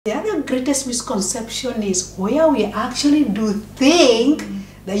greatest misconception is where we actually do think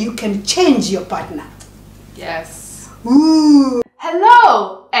that you can change your partner. Yes. Ooh.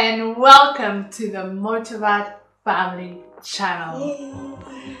 Hello and welcome to the Motivat Family channel. Yay.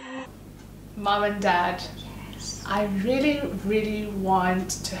 Mom and Dad, Yes. I really want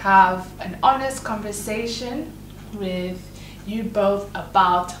to have an honest conversation with you both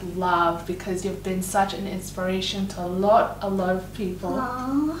about love, because you've been such an inspiration to a lot of people.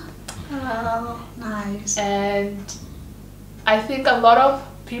 Oh, nice. And I think a lot of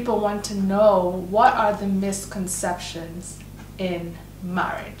people want to know, what are the misconceptions in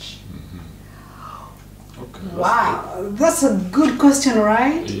marriage? Okay, Wow, that's a good question,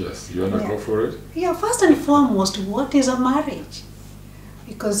 right? Yes, you want to go for it? Yeah, first and foremost, what is a marriage?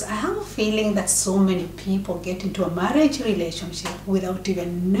 Because I have a feeling that so many people get into a marriage relationship without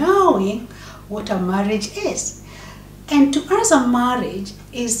even knowing what a marriage is. And to us, a marriage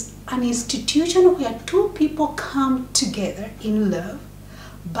is an institution where two people come together in love,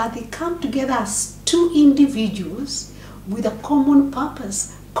 but they come together as two individuals with a common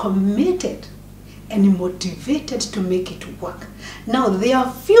purpose, committed and motivated to make it work. Now, there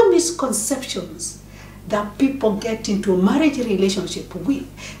are few misconceptions that people get into a marriage relationship with.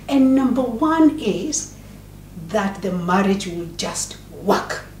 And number one is that the marriage will just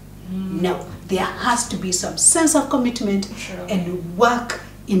work. No, there has to be some sense of commitment and work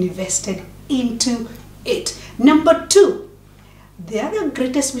invested into it. Number two, the other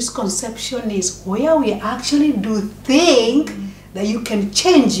greatest misconception is where we actually do think that you can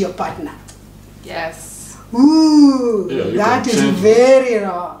change your partner. Yes. Ooh, Yeah, that is change. very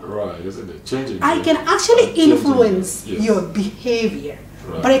wrong. Right, isn't it? Changing. I can actually influence Yes. your behavior,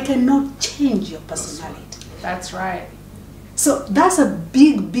 Right. but I cannot change your personality. That's right. So that's a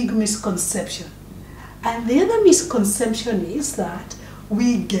big misconception. And the other misconception is that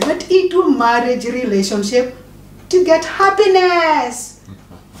we get into a marriage relationship to get happiness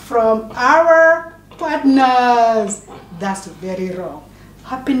from our partners. That's very wrong.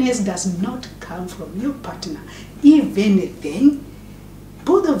 Happiness does not come from your partner. If anything,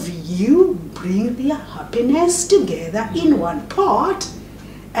 both of you bring their happiness together in one pot,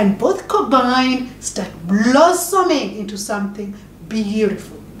 and both combined start blossoming into something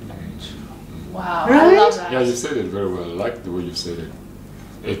beautiful. Wow, Right? I love that. Yeah, you said it very well. I like the way you said it.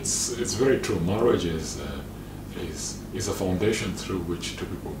 It's very true. Marriage is a foundation through which two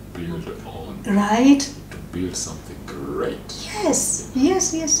people build on Right? to build something great. Yes.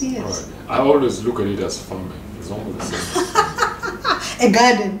 Right. I always look at it as farming. It's almost the same. A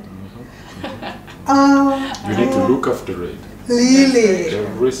garden. You need to look after it Really?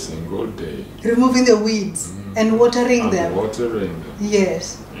 every single day. Removing the weeds and watering And them. watering them.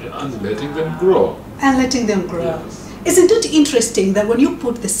 Yes. And letting them grow. And letting them grow. Yes. Isn't it interesting that when you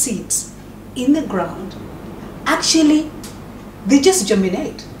put the seeds in the ground, actually they just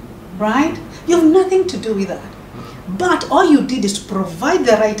germinate, right? You have nothing to do with that. But all you did is to provide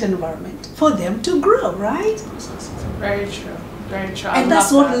the right environment for them to grow, right? Very true. Very true. I And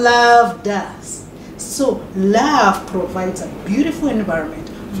that's love what that. love does. So love provides a beautiful environment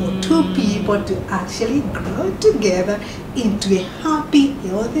for two people to actually grow together into a happy,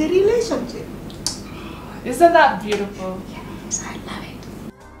 healthy relationship. Isn't that beautiful?